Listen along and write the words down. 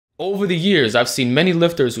Over the years, I've seen many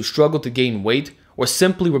lifters who struggle to gain weight or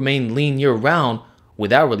simply remain lean year-round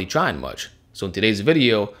without really trying much. So in today's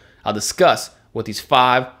video, I'll discuss what these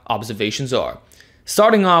 5 observations are.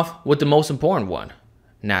 Starting off with the most important one,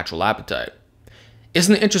 natural appetite.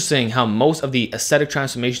 Isn't it interesting how most of the aesthetic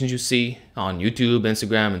transformations you see on YouTube,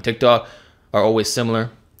 Instagram, and TikTok are always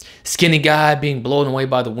similar? Skinny guy being blown away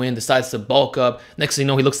by the wind decides to bulk up. Next thing you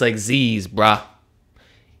know, he looks like Z's, bruh.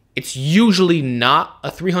 It's usually not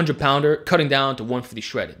a 300-pounder cutting down to 150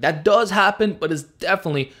 shredded. That does happen, but it's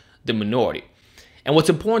definitely the minority. And what's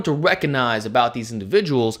important to recognize about these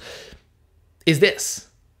individuals is this.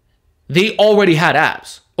 They already had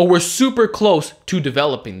abs, or were super close to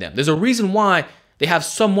developing them. There's a reason why they have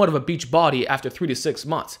somewhat of a beach body after 3 to 6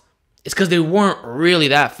 months. It's because they weren't really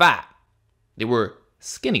that fat. They were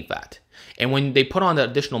skinny fat. And when they put on that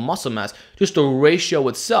additional muscle mass, just the ratio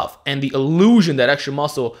itself and the illusion that extra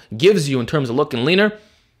muscle gives you in terms of looking leaner,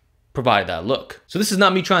 provided that look. So this is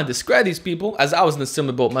not me trying to discredit these people, as I was in a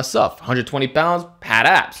similar boat myself. 120 pounds, had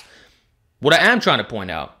abs. What I am trying to point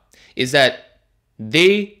out is that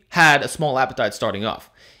they had a small appetite starting off.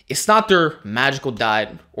 It's not their magical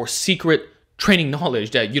diet or secret training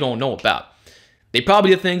knowledge that you don't know about. They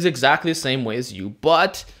probably did things exactly the same way as you,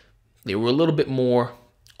 but they were a little bit more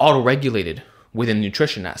auto-regulated within the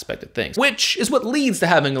nutrition aspect of things, which is what leads to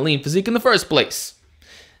having a lean physique in the first place.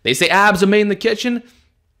 They say abs are made in the kitchen.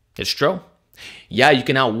 It's true. Yeah, you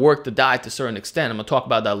can outwork the diet to a certain extent. I'm going to talk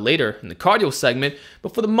about that later in the cardio segment,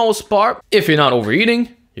 but for the most part, if you're not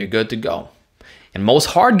overeating, you're good to go. And most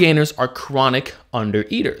hard gainers are chronic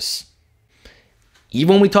undereaters.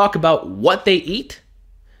 Even when we talk about what they eat,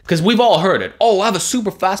 because we've all heard it. Oh, I have a super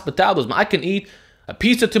fast metabolism. I can eat a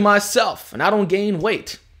pizza to myself and I don't gain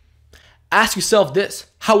weight. Ask yourself this: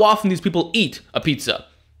 how often these people eat a pizza?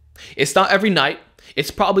 It's not every night. It's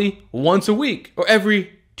probably once a week or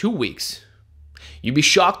every 2 weeks. You'd be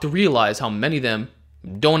shocked to realize how many of them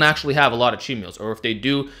don't actually have a lot of cheat meals, or if they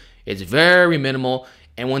do, it's very minimal.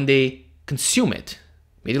 And when they consume it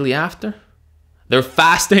immediately after, they're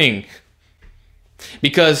fasting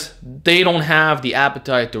because they don't have the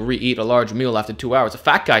appetite to re-eat a large meal after 2 hours. A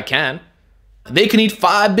fat guy can. They can eat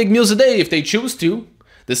 5 big meals a day if they choose to.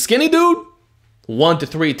 The skinny dude, 1 to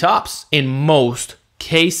 3 tops in most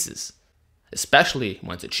cases, especially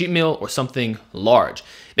when it's a cheat meal or something large.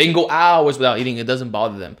 They can go hours without eating. It doesn't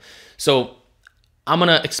bother them. So I'm going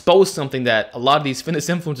to expose something that a lot of these fitness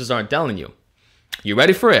influencers aren't telling you. You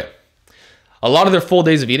ready for it? A lot of their full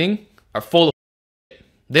days of eating are full of shit.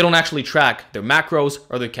 They don't actually track their macros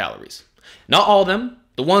or their calories. Not all of them.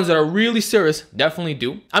 The ones that are really serious definitely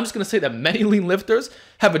do. I'm just going to say that many lean lifters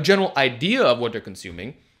have a general idea of what they're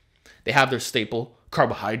consuming. They have their staple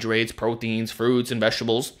carbohydrates, proteins, fruits, and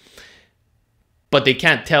vegetables, but they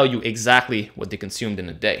can't tell you exactly what they consumed in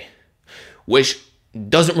a day, which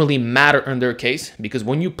doesn't really matter in their case, because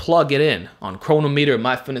when you plug it in on Chronometer and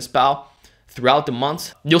MyFitnessPal throughout the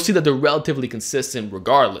months, you'll see that they're relatively consistent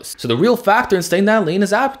regardless. So the real factor in staying that lean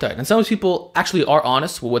is appetite. And some people actually are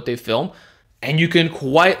honest with what they film, and you can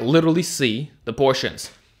quite literally see the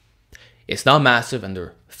portions. It's not massive and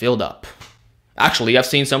they're filled up. Actually, I've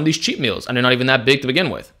seen some of these cheat meals and they're not even that big to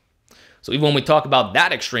begin with. So even when we talk about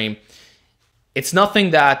that extreme, it's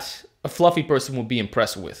nothing that a fluffy person would be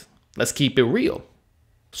impressed with. Let's keep it real.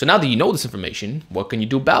 So now that you know this information, what can you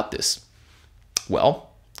do about this?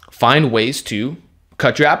 Well, find ways to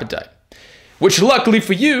cut your appetite, which luckily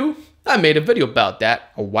for you, I made a video about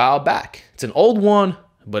that a while back. It's an old one,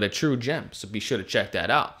 but a true gem, so be sure to check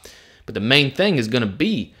that out. But the main thing is going to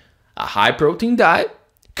be a high protein diet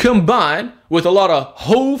combined with a lot of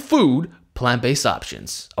whole food plant-based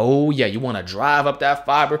options. Oh yeah, you want to drive up that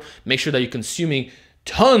fiber, make sure that you're consuming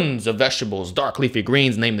tons of vegetables, dark leafy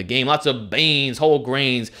greens, name the game, lots of beans, whole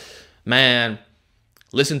grains. Man,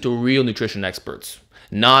 listen to real nutrition experts,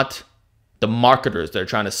 not the marketers that are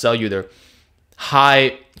trying to sell you their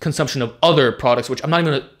high consumption of other products, which I'm not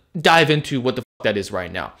even going to dive into what the fuck that is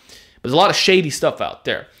right now. But there's a lot of shady stuff out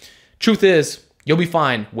there. Truth is, you'll be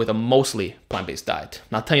fine with a mostly plant-based diet.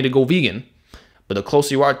 I'm not telling you to go vegan, but the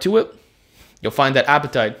closer you are to it, you'll find that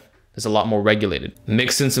appetite is a lot more regulated.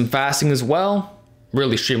 Mix in some fasting as well,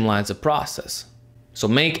 really streamlines the process. So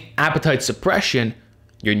make appetite suppression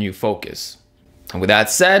your new focus. And with that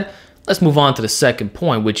said, let's move on to the second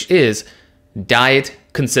point, which is diet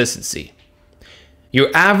consistency. Your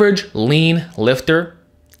average lean lifter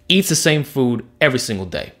eats the same food every single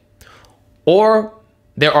day. Or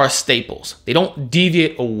there are staples. They don't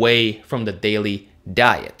deviate away from the daily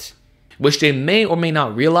diet, which they may or may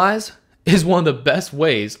not realize is one of the best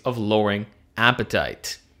ways of lowering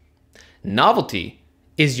appetite. Novelty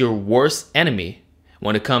is your worst enemy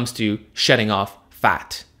when it comes to shedding off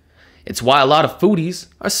fat. It's why a lot of foodies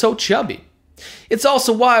are so chubby. It's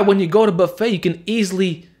also why when you go to buffet, you can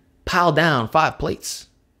easily pile down 5 plates.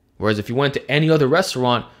 Whereas if you went to any other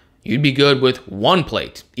restaurant, you'd be good with 1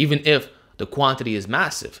 plate, even if the quantity is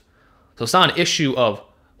massive. So it's not an issue of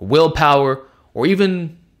willpower or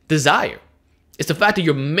even desire. It's the fact that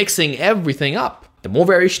you're mixing everything up. The more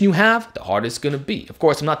variation you have, the harder it's going to be. Of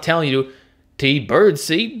course, I'm not telling you to eat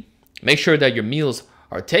birdseed. Make sure that your meals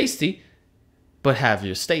are tasty, but have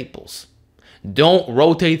your staples. Don't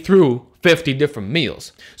rotate through 50 different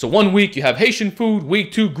meals. So 1 week you have Haitian food,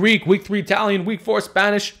 week 2 Greek, week 3 Italian, week 4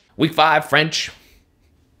 Spanish, week 5 French.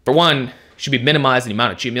 For one, you should be minimizing the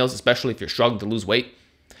amount of cheat meals, especially if you're struggling to lose weight.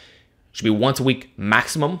 It should be once a week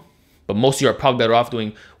maximum, but most of you are probably better off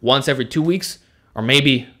doing once every 2 weeks, or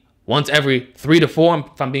maybe once every 3 to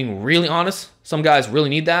 4, if I'm being really honest. Some guys really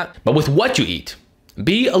need that. But with what you eat,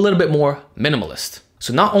 be a little bit more minimalist.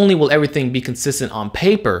 So not only will everything be consistent on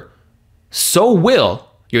paper, so will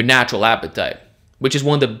your natural appetite, which is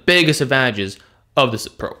one of the biggest advantages of this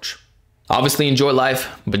approach. Obviously enjoy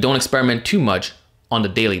life, but don't experiment too much on the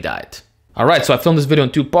daily diet. All right, so I filmed this video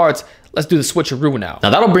in 2 parts. Let's do the switcheroo now. Now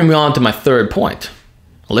that'll bring me on to my 3rd point,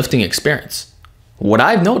 lifting experience. What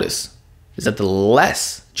I've noticed is that the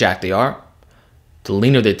less jacked they are, the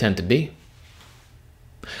leaner they tend to be.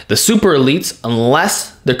 The super elites,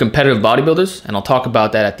 unless they're competitive bodybuilders, and I'll talk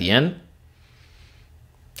about that at the end,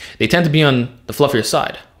 they tend to be on the fluffier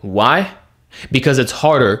side. Why? Because it's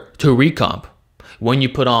harder to recomp when you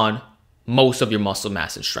put on most of your muscle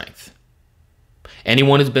mass and strength.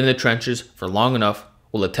 Anyone who's been in the trenches for long enough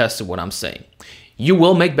will attest to what I'm saying. You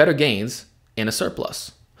will make better gains in a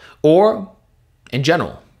surplus, or in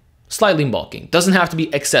general, slight lean bulking. Doesn't have to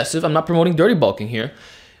be excessive. I'm not promoting dirty bulking here,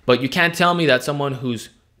 but you can't tell me that someone who's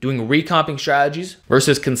doing recomping strategies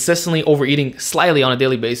versus consistently overeating slightly on a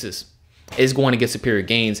daily basis is going to get superior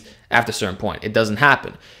gains after a certain point. It doesn't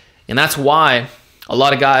happen. And that's why a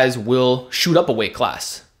lot of guys will shoot up a weight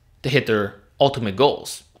class to hit their ultimate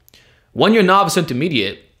goals. When you're novice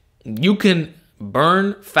intermediate, you can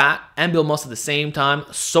burn fat and build muscle at the same time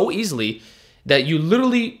so easily that you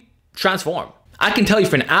literally transform. I can tell you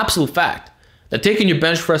for an absolute fact that taking your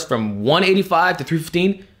bench press from 185 to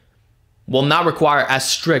 315 will not require as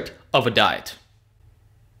strict of a diet.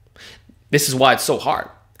 This is why it's so hard.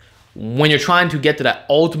 When you're trying to get to that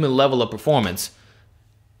ultimate level of performance,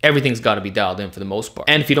 everything's got to be dialed in for the most part.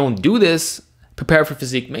 And if you don't do this, prepare for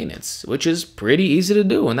physique maintenance, which is pretty easy to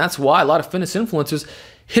do. And that's why a lot of fitness influencers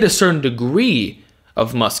hit a certain degree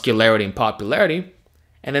of muscularity and popularity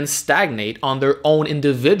and then stagnate on their own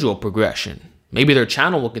individual progression. Maybe their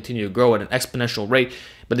channel will continue to grow at an exponential rate,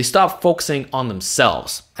 but they stop focusing on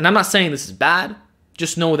themselves. And I'm not saying this is bad.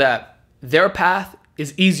 Just know that their path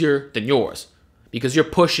is easier than yours because you're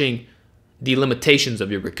pushing the limitations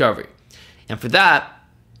of your recovery. And for that,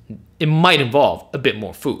 it might involve a bit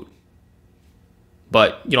more food.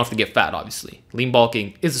 But you don't have to get fat, obviously. Lean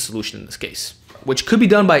bulking is a solution in this case, which could be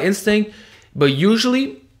done by instinct, but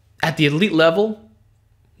usually at the elite level,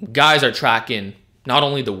 guys are tracking not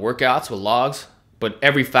only the workouts with logs, but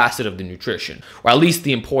every facet of the nutrition, or at least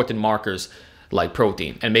the important markers like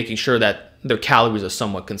protein, and making sure that their calories are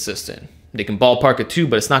somewhat consistent. They can ballpark it too,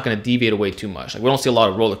 but it's not going to deviate away too much. Like, we don't see a lot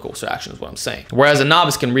of roller coaster action is what I'm saying. Whereas a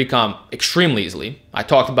novice can recomp extremely easily. I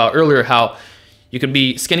talked about earlier how you can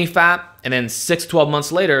be skinny fat, and then 6 to 12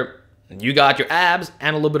 months later, you got your abs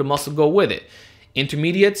and a little bit of muscle to go with it.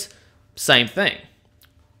 Intermediates, same thing.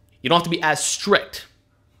 You don't have to be as strict.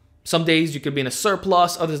 Some days you could be in a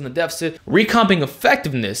surplus, others in a deficit. Recomping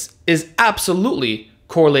effectiveness is absolutely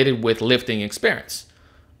correlated with lifting experience.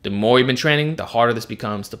 The more you've been training, the harder this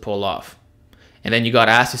becomes to pull off. And then you got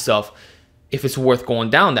to ask yourself if it's worth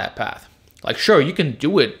going down that path. Like, sure, you can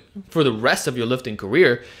do it for the rest of your lifting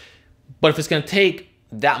career, but if it's going to take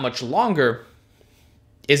that much longer,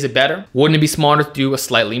 is it better? Wouldn't it be smarter to do a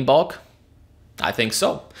slight lean bulk? I think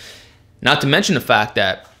so. Not to mention the fact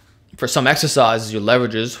that for some exercises, your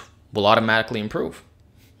leverages will automatically improve,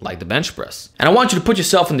 like the bench press. And I want you to put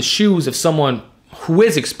yourself in the shoes of someone who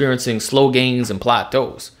is experiencing slow gains and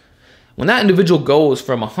plateaus. When that individual goes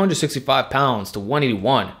from 165 pounds to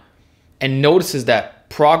 181 and notices that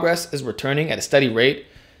progress is returning at a steady rate,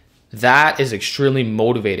 that is extremely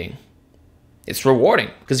motivating. It's rewarding,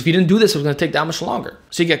 because if you didn't do this, it was going to take that much longer.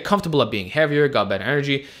 So you get comfortable at being heavier, got better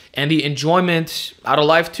energy, and the enjoyment out of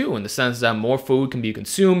life too, in the sense that more food can be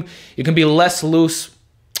consumed. You can be less loose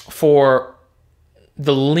for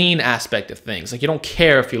the lean aspect of things. Like, you don't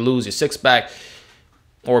care if you lose your six-pack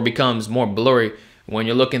or it becomes more blurry when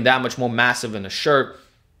you're looking that much more massive in a shirt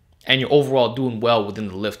and you're overall doing well within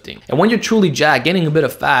the lifting. And when you're truly jacked, gaining a bit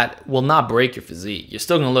of fat will not break your physique. You're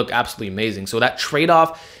still gonna look absolutely amazing. So that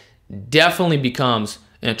trade-off definitely becomes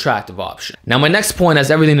an attractive option. Now, my next point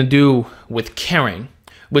has everything to do with caring,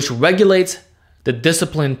 which regulates the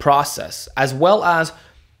discipline process, as well as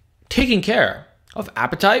taking care of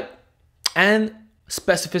appetite and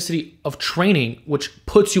specificity of training, which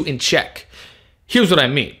puts you in check. Here's what I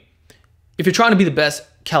mean. If you're trying to be the best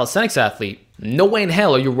calisthenics athlete, no way in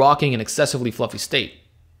hell are you rocking an excessively fluffy state,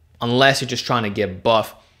 unless you're just trying to get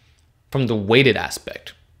buff from the weighted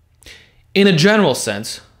aspect. In a general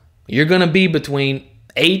sense, you're gonna be between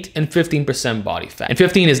 8 and 15% body fat. And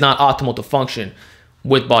 15 is not optimal to function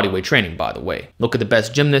with bodyweight training, by the way. Look at the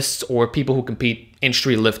best gymnasts or people who compete in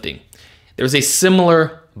street lifting. There's a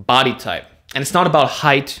similar body type, and it's not about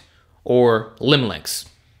height or limb lengths.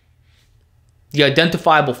 The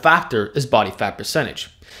identifiable factor is body fat percentage.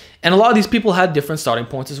 And a lot of these people had different starting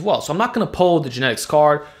points as well. So I'm not gonna pull the genetics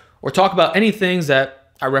card or talk about any things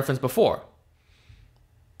that I referenced before.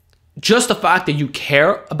 Just the fact that you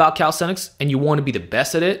care about calisthenics and you want to be the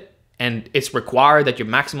best at it, and it's required that you're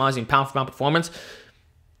maximizing pound for pound performance,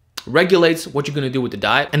 regulates what you're going to do with the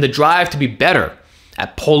diet. And the drive to be better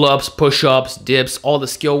at pull-ups, push-ups, dips, all the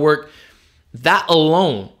skill work, that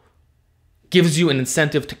alone gives you an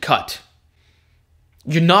incentive to cut.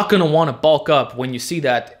 You're not going to want to bulk up when you see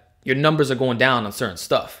that your numbers are going down on certain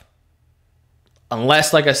stuff.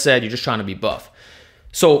 Unless, like I said, you're just trying to be buff.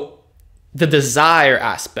 So the desire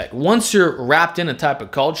aspect, once you're wrapped in a type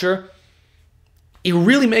of culture, it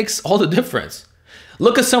really makes all the difference.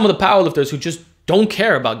 Look at some of the powerlifters who just don't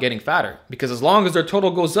care about getting fatter, because as long as their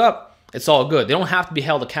total goes up, it's all good. They don't have to be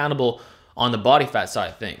held accountable on the body fat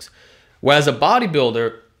side of things. Whereas a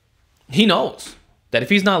bodybuilder, he knows that if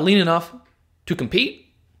he's not lean enough to compete,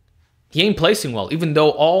 he ain't placing well, even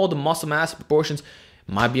though all the muscle mass proportions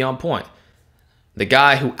might be on point. The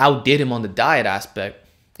guy who outdid him on the diet aspect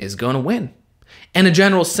is going to win. In a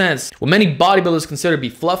general sense, what many bodybuilders consider to be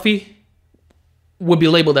fluffy would be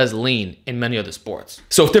labeled as lean in many other sports.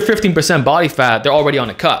 So if they're 15% body fat, they're already on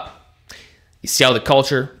a cut. You see how the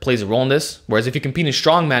culture plays a role in this? Whereas if you compete in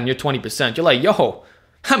strongman and you're 20%, you're like, yo,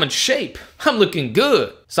 I'm in shape. I'm looking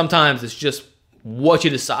good. Sometimes it's just what you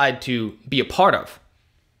decide to be a part of.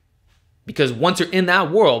 Because once you're in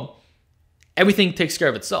that world, everything takes care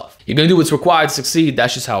of itself. You're going to do what's required to succeed.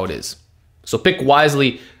 That's just how it is. So pick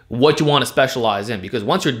wisely what you want to specialize in, because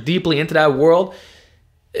once you're deeply into that world,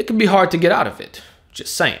 it can be hard to get out of it.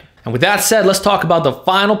 Just saying. And with that said, let's talk about the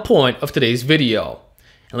final point of today's video.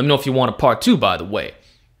 And let me know if you want a part 2, by the way.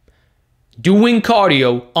 Doing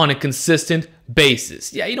cardio on a consistent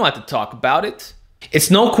basis. Yeah, you don't have to talk about it. It's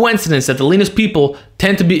no coincidence that the leanest people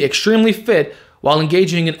tend to be extremely fit while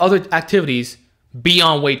engaging in other activities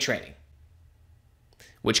beyond weight training,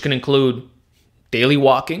 which can include daily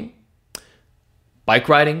walking, bike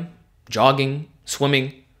riding, jogging,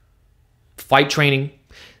 swimming, fight training,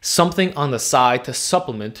 something on the side to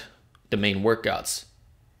supplement the main workouts.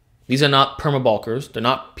 These are not perma-bulkers. They're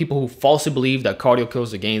not people who falsely believe that cardio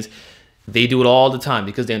kills the gains. They do it all the time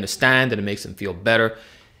because they understand that it makes them feel better.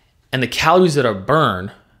 And the calories that are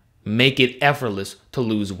burned make it effortless to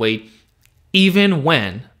lose weight, even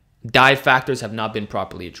when diet factors have not been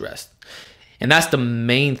properly addressed. And that's the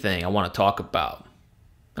main thing I want to talk about.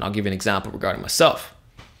 And I'll give you an example regarding myself.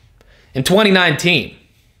 In 2019,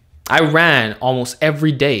 I ran almost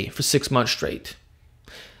every day for 6 months straight.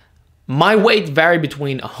 My weight varied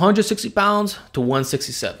between 160 pounds to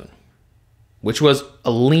 167, which was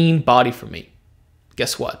a lean body for me.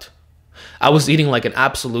 Guess what? I was eating like an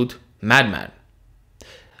absolute madman,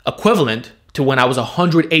 equivalent to when I was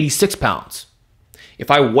 186 pounds.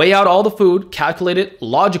 If I weigh out all the food, calculate it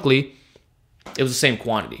logically, it was the same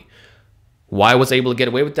quantity. Why was I able to get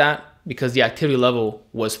away with that? Because the activity level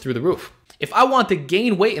was through the roof. If I want to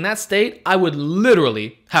gain weight in that state, I would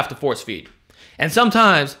literally have to force feed. And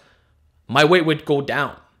sometimes my weight would go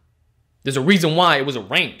down. There's a reason why it was a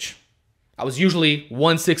range. I was usually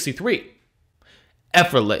 163.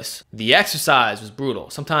 Effortless. The exercise was brutal.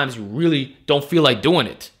 Sometimes you really don't feel like doing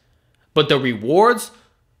it. But the rewards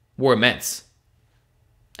were immense.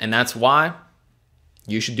 And that's why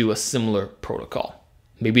you should do a similar protocol.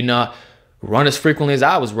 Maybe not run as frequently as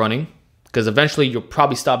I was running, because eventually you'll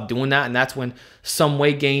probably stop doing that, and that's when some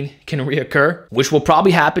weight gain can reoccur, which will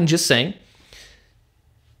probably happen, just saying.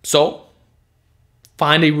 So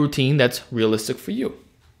find a routine that's realistic for you.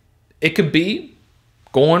 It could be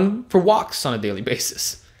going for walks on a daily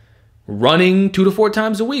basis, running 2 to 4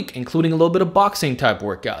 times a week, including a little bit of boxing type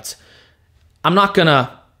workouts. I'm not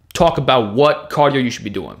gonna talk about what cardio you should be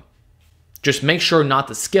doing. Just make sure not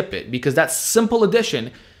to skip it, because that simple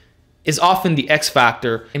addition is often the X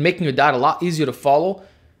factor in making your diet a lot easier to follow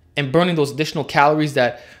and burning those additional calories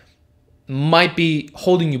that might be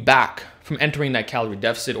holding you back from entering that calorie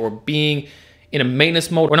deficit or being in a maintenance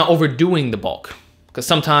mode or not overdoing the bulk. Because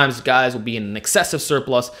sometimes guys will be in an excessive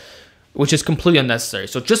surplus, which is completely unnecessary.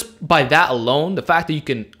 So just by that alone, the fact that you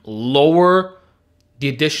can lower the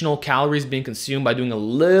additional calories being consumed by doing a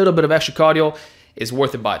little bit of extra cardio is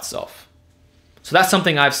worth it by itself. So that's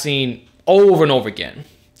something I've seen over and over again.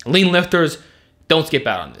 Lean lifters, don't skip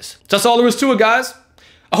out on this. So that's all there is to it, guys.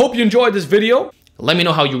 I hope you enjoyed this video. Let me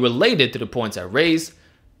know how you related to the points I raised,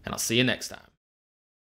 and I'll see you next time.